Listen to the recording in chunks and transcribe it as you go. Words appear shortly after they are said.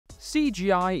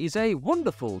CGI is a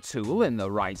wonderful tool in the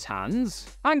right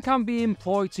hands, and can be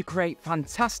employed to create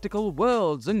fantastical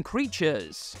worlds and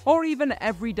creatures, or even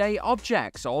everyday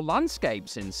objects or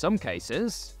landscapes in some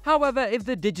cases. However, if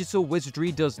the digital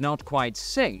wizardry does not quite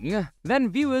sing,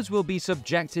 then viewers will be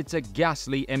subjected to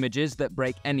ghastly images that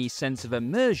break any sense of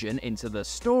immersion into the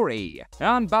story.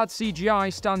 And bad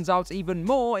CGI stands out even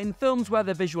more in films where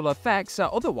the visual effects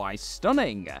are otherwise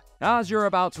stunning, as you're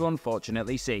about to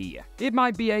unfortunately see. It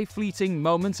might be a fleeting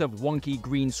moment of wonky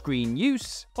green screen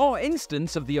use, or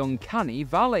instance of the uncanny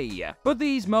valley, but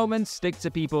these moments stick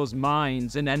to people's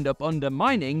minds and end up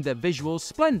undermining the visual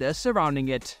splendor surrounding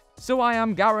it. So I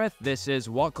am Gareth, this is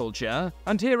What Culture,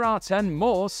 and here are 10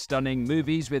 more stunning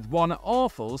movies with one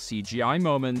awful CGI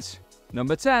moment.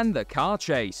 Number 10. The Car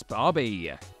Chase,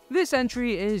 Barbie. This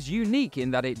entry is unique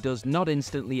in that it does not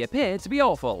instantly appear to be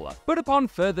awful, but upon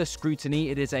further scrutiny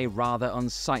it is a rather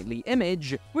unsightly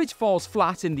image, which falls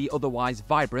flat in the otherwise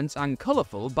vibrant and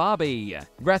colourful Barbie.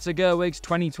 Greta Gerwig's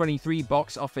 2023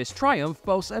 box office triumph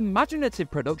boasts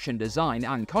imaginative production design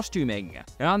and costuming,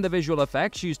 and the visual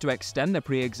effects used to extend the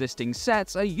pre-existing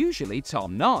sets are usually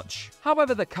top-notch.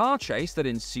 However, the car chase that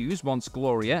ensues once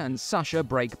Gloria and Sasha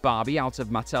break Barbie out of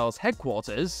Mattel's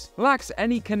headquarters lacks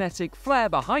any kinetic flair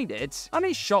behind it, and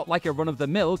is shot like a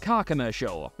run-of-the-mill car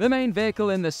commercial. The main vehicle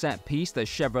in the set piece, the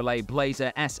Chevrolet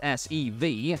Blazer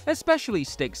SSEV, especially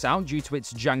sticks out due to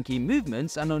its janky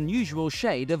movements and unusual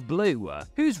shade of blue,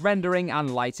 whose rendering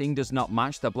and lighting does not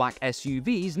match the black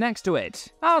SUVs next to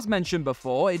it. As mentioned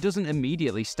before, it doesn't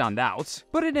immediately stand out,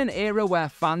 but in an era where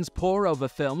fans pore over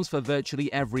films for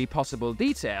virtually every possible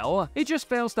detail, it just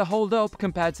fails to hold up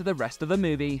compared to the rest of the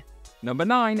movie. Number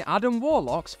 9. Adam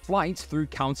Warlock's Flight Through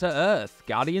Counter-Earth,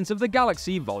 Guardians of the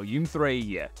Galaxy Volume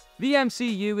 3. The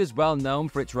MCU is well known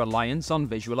for its reliance on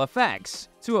visual effects,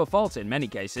 to a fault in many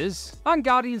cases, and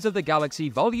Guardians of the Galaxy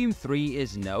Volume 3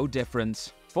 is no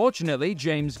different. Fortunately,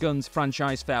 James Gunn's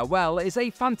franchise farewell is a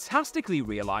fantastically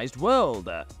realized world,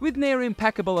 with near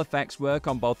impeccable effects work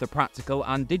on both the practical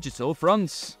and digital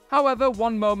fronts. However,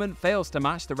 one moment fails to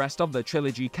match the rest of the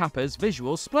trilogy capper's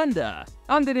visual splendor,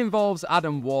 and it involves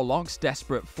Adam Warlock's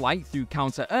desperate flight through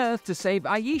Counter-Earth to save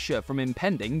Aisha from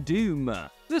impending doom.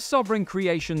 The Sovereign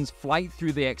creation's flight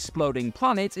through the exploding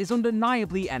planet is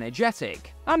undeniably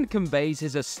energetic, and conveys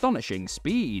his astonishing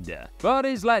speed, but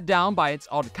is let down by its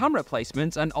odd camera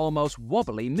placement and almost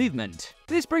wobbly movement.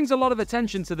 This brings a lot of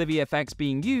attention to the VFX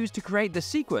being used to create the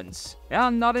sequence,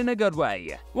 and not in a good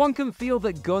way. One can feel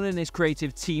that Gunn and his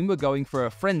creative team were going for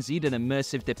a frenzied and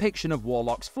immersive depiction of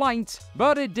Warlock's flight,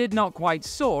 but it did not quite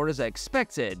soar as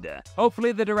expected.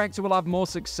 Hopefully the director will have more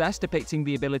success depicting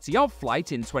the ability of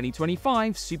flight in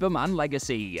 2025's Superman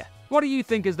Legacy. What do you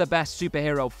think is the best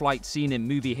superhero flight scene in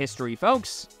movie history,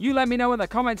 folks? You let me know in the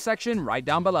comments section right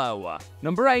down below.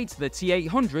 Number 8. The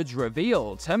T-800's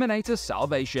reveal, Terminator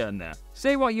Salvation.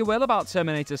 Say what you will about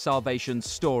Terminator Salvation's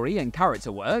story and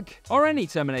character work, or any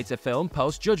Terminator film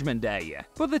post-Judgment Day,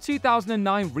 but the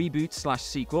 2009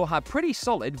 reboot/sequel had pretty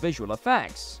solid visual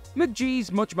effects.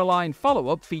 McGee's much-maligned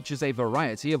follow-up features a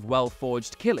variety of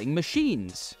well-forged killing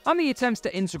machines, and the attempts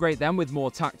to integrate them with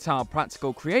more tactile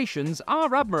practical creations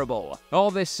are admirable. All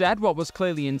this said, what was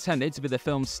clearly intended to be the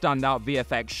film's standout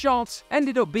VFX shot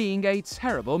ended up being a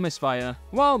terrible misfire.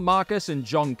 While Marcus and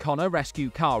John Connor rescue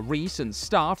Kyle Reese and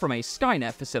Star from a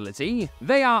Skynet facility,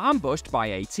 they are ambushed by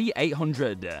a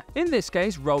T-800, in this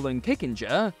case Roland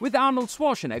Kickinger, with Arnold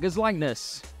Schwarzenegger's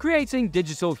likeness. Creating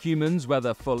digital humans,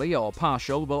 whether fully or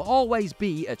partial, will always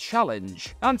be a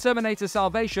challenge, and Terminator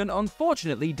Salvation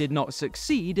unfortunately did not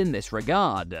succeed in this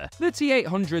regard. The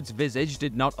T-800's visage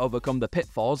did not overcome the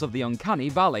pitfalls of the uncanny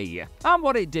valley, and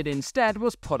what it did instead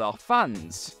was put off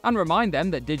fans, and remind them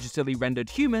that digitally rendered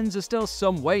humans are still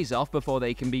some ways off before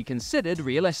they can be considered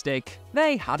realistic.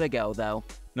 They had a go though.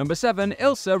 Number 7.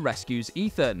 Ilsa rescues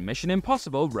Ethan, Mission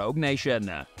Impossible Rogue Nation.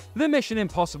 The Mission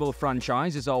Impossible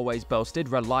franchise has always boasted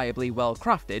reliably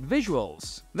well-crafted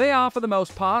visuals. They are, for the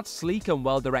most part, sleek and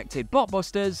well-directed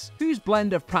blockbusters, whose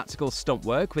blend of practical stunt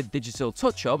work with digital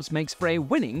touch-ups makes for a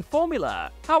winning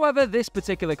formula. However, this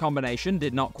particular combination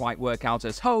did not quite work out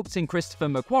as hoped in Christopher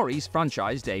McQuarrie's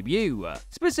franchise debut,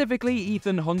 specifically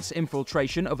Ethan Hunt's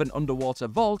infiltration of an underwater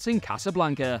vault in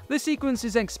Casablanca. The sequence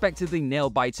is expectedly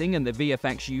nail-biting and the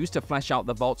VFX physics used to flesh out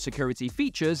the vault's security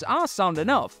features are sound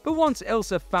enough, but once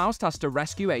Ilsa Faust has to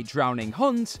rescue a drowning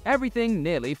Hunt, everything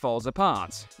nearly falls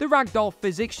apart. The ragdoll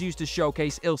physics used to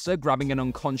showcase Ilsa grabbing an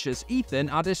unconscious Ethan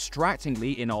are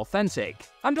distractingly inauthentic,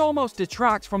 and almost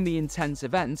detract from the intense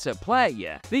events at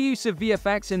play. The use of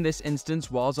VFX in this instance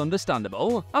was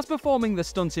understandable, as performing the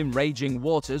stunt in raging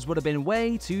waters would have been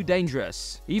way too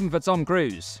dangerous, even for Tom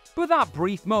Cruise. But that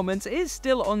brief moment is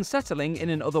still unsettling in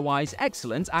an otherwise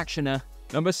excellent actioner.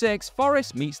 Number 6.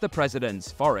 Forrest Meets the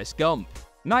President, Forrest Gump.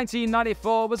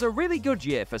 1994 was a really good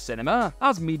year for cinema,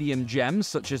 as medium gems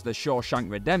such as The Shawshank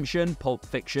Redemption, Pulp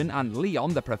Fiction, and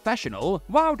Leon the Professional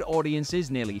wowed audiences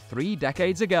nearly 3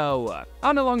 decades ago.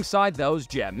 And alongside those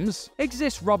gems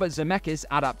exists Robert Zemeckis'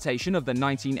 adaptation of the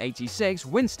 1986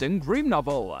 Winston Groom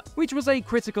novel, which was a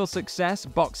critical success,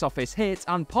 box office hit,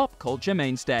 and pop culture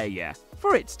mainstay.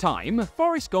 For its time,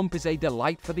 Forrest Gump is a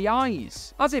delight for the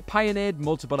eyes, as it pioneered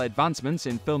multiple advancements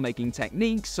in filmmaking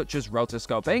techniques such as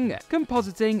rotoscoping,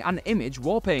 compositing, and image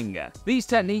warping. These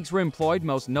techniques were employed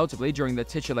most notably during the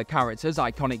titular character's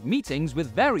iconic meetings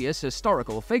with various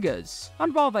historical figures,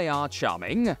 and while they are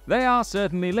charming, they are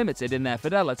certainly limited in their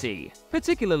fidelity.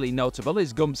 Particularly notable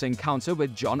is Gump's encounter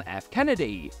with John F.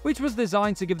 Kennedy, which was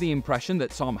designed to give the impression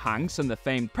that Tom Hanks and the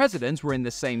famed president were in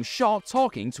the same shot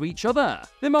talking to each other.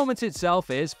 The moment itself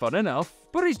is fun enough,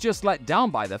 but is just let down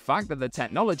by the fact that the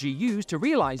technology used to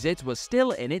realize it was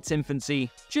still in its infancy.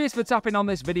 Cheers for tapping on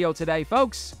this video today,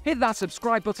 folks. Hit that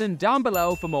subscribe button down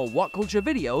below for more What Culture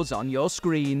videos on your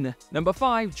screen. Number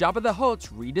 5. Jabba the Hutt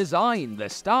Redesign, the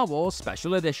Star Wars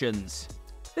Special Editions.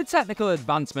 The technical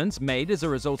advancements made as a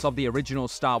result of the original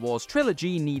Star Wars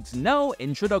trilogy needs no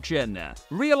introduction.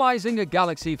 Realizing a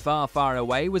galaxy far, far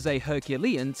away was a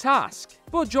Herculean task,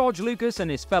 but George Lucas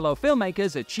and his fellow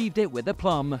filmmakers achieved it with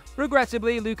aplomb.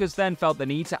 Regrettably, Lucas then felt the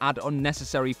need to add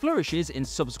unnecessary flourishes in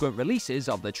subsequent releases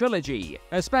of the trilogy,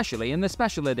 especially in the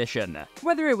special edition,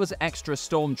 whether it was extra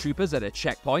stormtroopers at a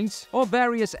checkpoint, or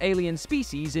various alien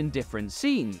species in different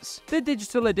scenes. The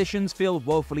digital editions feel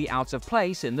woefully out of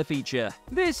place in the feature.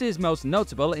 This is most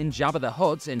notable in Jabba the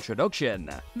Hutt's introduction.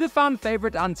 The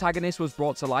fan-favorite antagonist was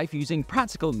brought to life using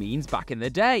practical means back in the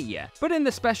day, but in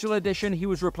the special edition he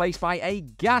was replaced by a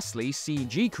ghastly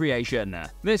CG creation.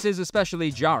 This is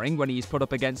especially jarring when he's put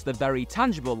up against the very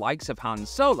tangible likes of Han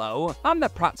Solo and the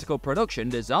practical production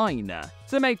design.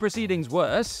 To make proceedings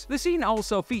worse, the scene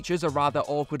also features a rather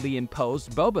awkwardly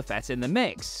imposed Boba Fett in the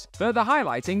mix, further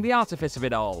highlighting the artifice of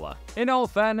it all. In all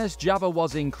fairness, Jabba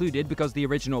was included because the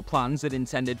original plans had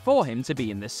intended for him to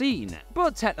be in the scene,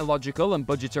 but technological and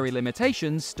budgetary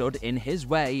limitations stood in his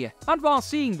way. And while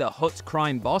seeing the Hutt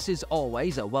crime boss is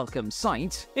always a welcome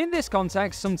sight, in this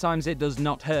context sometimes it does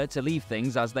not hurt to leave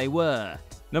things as they were.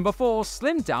 Number 4.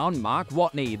 Slimmed down Mark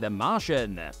Watney, The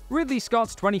Martian. Ridley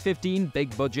Scott's 2015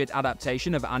 big-budget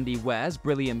adaptation of Andy Weir's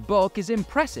brilliant book is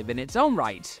impressive in its own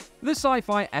right. The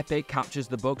sci-fi epic captures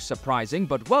the book's surprising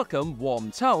but welcome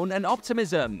warm tone and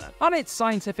optimism, and its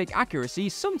scientific accuracy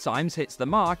sometimes hits the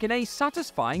mark in a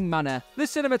satisfying manner. The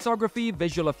cinematography,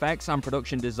 visual effects, and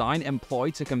production design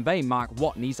employed to convey Mark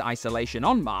Watney's isolation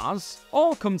on Mars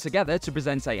all come together to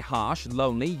present a harsh,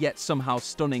 lonely, yet somehow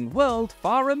stunning world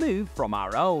far removed from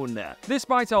our own.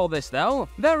 Despite all this though,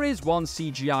 there is one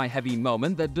CGI-heavy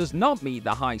moment that does not meet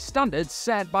the high standards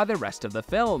set by the rest of the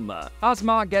film. As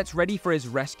Mark gets ready for his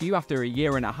rescue after a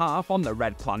year and a half on the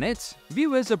Red Planet,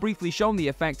 viewers are briefly shown the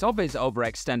effect of his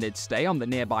overextended stay on the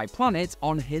nearby planet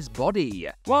on his body.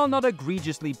 While not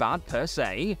egregiously bad per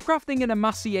se, crafting an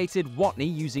emaciated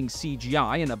Watney using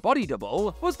CGI and a body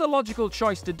double was the logical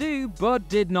choice to do, but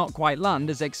did not quite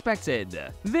land as expected.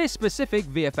 This specific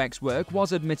VFX work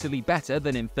was admittedly better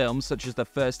than in films such as the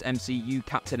first MCU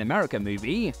Captain America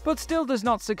movie, but still does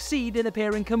not succeed in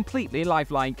appearing completely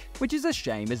lifelike, which is a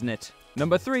shame, isn't it?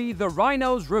 Number 3. The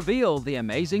Rhinos Reveal, The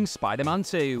Amazing Spider-Man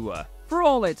 2. For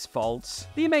all its faults,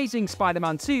 The Amazing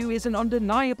Spider-Man 2 is an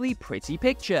undeniably pretty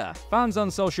picture. Fans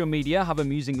on social media have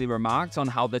amusingly remarked on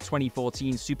how the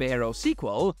 2014 superhero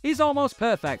sequel is almost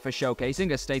perfect for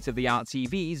showcasing a state-of-the-art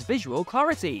TV's visual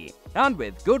clarity. And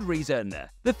with good reason.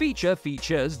 The feature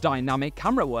features dynamic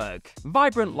camera work,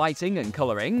 vibrant lighting and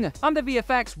coloring, and the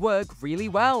VFX work really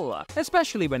well,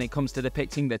 especially when it comes to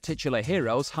depicting the titular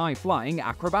hero's high-flying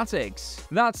acrobatics.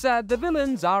 That said, the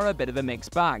villains are a bit of a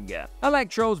mixed bag.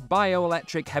 Electro's bio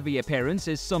bioelectric heavy appearance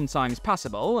is sometimes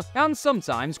passable and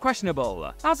sometimes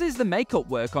questionable, as is the makeup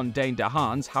work on Dane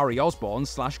DeHaan's Harry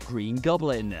Osborn/Green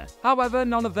Goblin. However,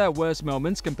 none of their worst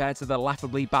moments compared to the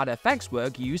laughably bad effects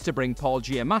work used to bring Paul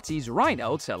Giamatti's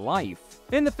Rhino to life.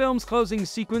 In the film's closing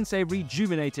sequence, a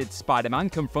rejuvenated Spider-Man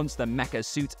confronts the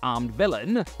mecha-suit armed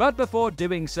villain, but before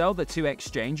doing so, the two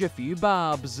exchange a few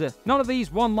barbs. None of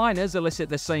these one-liners elicit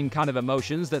the same kind of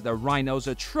emotions that the Rhino's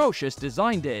atrocious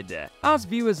design did, as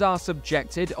viewers are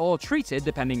subjected or treated,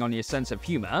 depending on your sense of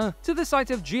humor, to the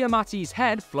sight of Giamatti's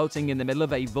head floating in the middle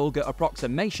of a vulgar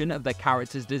approximation of the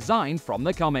character's design from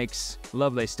the comics.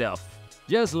 Lovely stuff.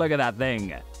 Just look at that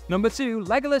thing. Number 2.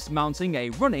 Legolas mounting a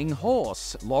running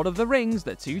horse. Lord of the Rings: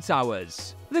 The Two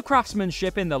Towers. The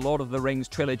craftsmanship in the Lord of the Rings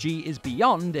trilogy is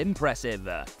beyond impressive.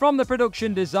 From the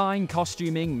production design,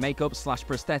 costuming,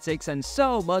 makeup/prosthetics, and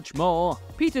so much more,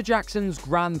 Peter Jackson's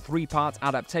grand 3-part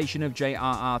adaptation of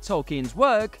J.R.R. Tolkien's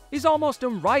work is almost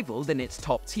unrivaled in its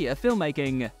top-tier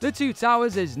filmmaking. The Two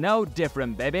Towers is no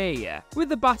different, baby, with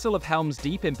the Battle of Helm's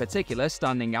Deep in particular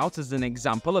standing out as an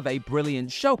example of a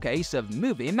brilliant showcase of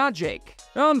movie magic.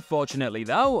 Unfortunately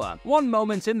though, one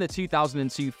moment in the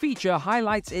 2002 feature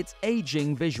highlights its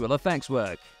aging visual effects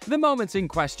work. The moment in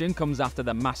question comes after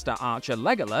the master archer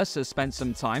Legolas has spent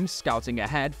some time scouting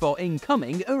ahead for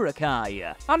incoming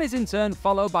Uruk-hai, and is in turn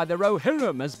followed by the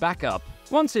Rohirrim as backup.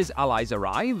 Once his allies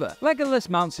arrive, Legolas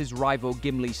mounts his rival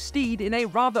Gimli's steed in a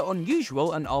rather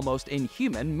unusual and almost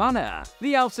inhuman manner.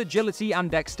 The elf's agility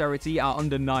and dexterity are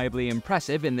undeniably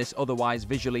impressive in this otherwise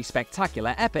visually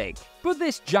spectacular epic, but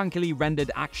this jankily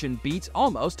rendered action beat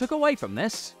almost took away from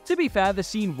this. To be fair, the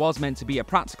scene was meant to be a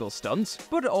practical stunt,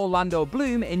 but Orlando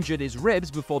Bloom injured his ribs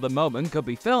before the moment could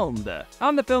be filmed,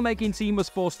 and the filmmaking team was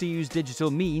forced to use digital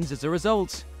means as a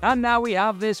result. And now we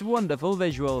have this wonderful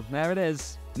visual. There it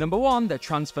is. Number 1. The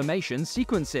transformation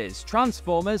sequences.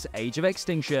 Transformers: Age of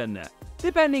Extinction.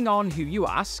 Depending on who you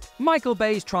ask, Michael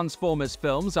Bay's Transformers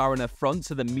films are an affront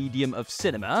to the medium of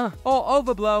cinema, or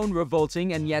overblown,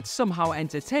 revolting, and yet somehow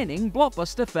entertaining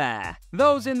blockbuster fare.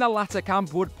 Those in the latter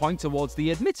camp would point towards the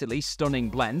admittedly stunning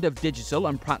blend of digital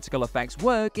and practical effects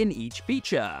work in each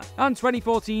feature, and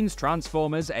 2014's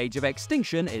Transformers: Age of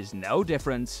Extinction is no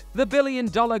different. The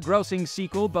billion-dollar grossing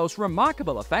sequel boasts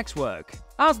remarkable effects work,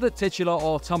 as the titular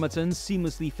automatons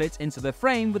seamlessly fit into the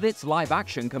frame with its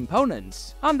live-action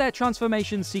components, and their transformation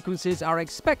sequences are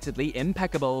expectedly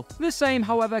impeccable. The same,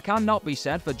 however, cannot be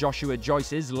said for Joshua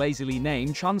Joyce's lazily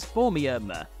named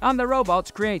Transformium, and the robots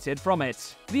created from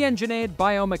it. The engineered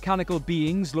biomechanical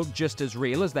beings look just as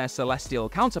real as their celestial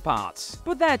counterparts,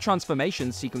 but their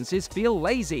transformation sequences feel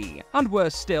lazy, and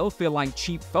worse still, feel like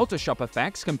cheap Photoshop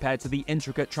effects compared to the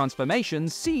intricate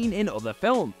transformations seen in other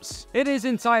films. It is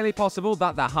entirely possible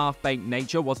that the half-baked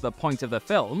nature was the point of the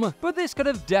film, but this could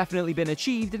have definitely been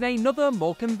achieved in another,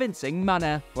 more convincing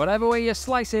manner. Whatever way you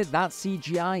slice it, that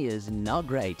CGI is not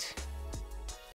great.